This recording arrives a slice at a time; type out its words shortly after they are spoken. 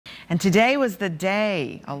And today was the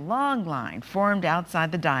day a long line formed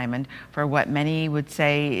outside the Diamond for what many would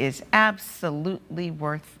say is absolutely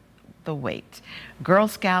worth the wait. Girl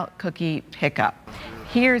Scout cookie pickup.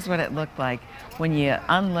 Here's what it looked like when you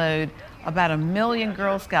unload about 1 million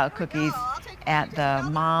Girl Scout cookies at the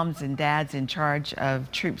moms and dads in charge of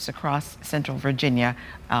troops across Central Virginia.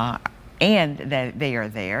 And that they are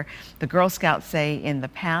there. The Girl Scouts say in the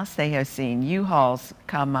past they have seen U-Hauls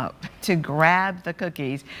come up to grab the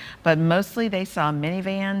cookies, but mostly they saw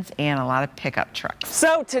minivans and a lot of pickup trucks.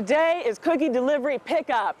 So today is cookie delivery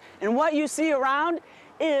pickup, and what you see around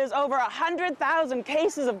is over 100,000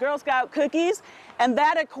 cases of Girl Scout cookies, and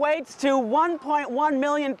that equates to 1.1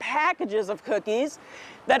 million packages of cookies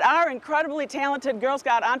that our incredibly talented Girl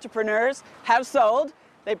Scout entrepreneurs have sold.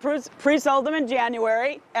 They pre-sold them in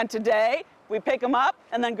January, and today we pick them up,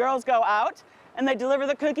 and then girls go out and they deliver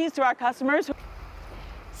the cookies to our customers.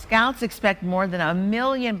 Scouts expect more than 1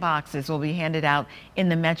 million boxes will be handed out in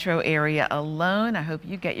the metro area alone. I hope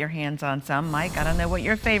you get your hands on some. Mike, I don't know what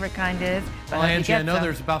your favorite kind is, but well, Angie, I know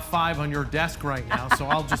there's about 5 on your desk right now, so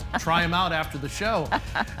I'll just try them out after the show.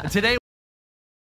 And today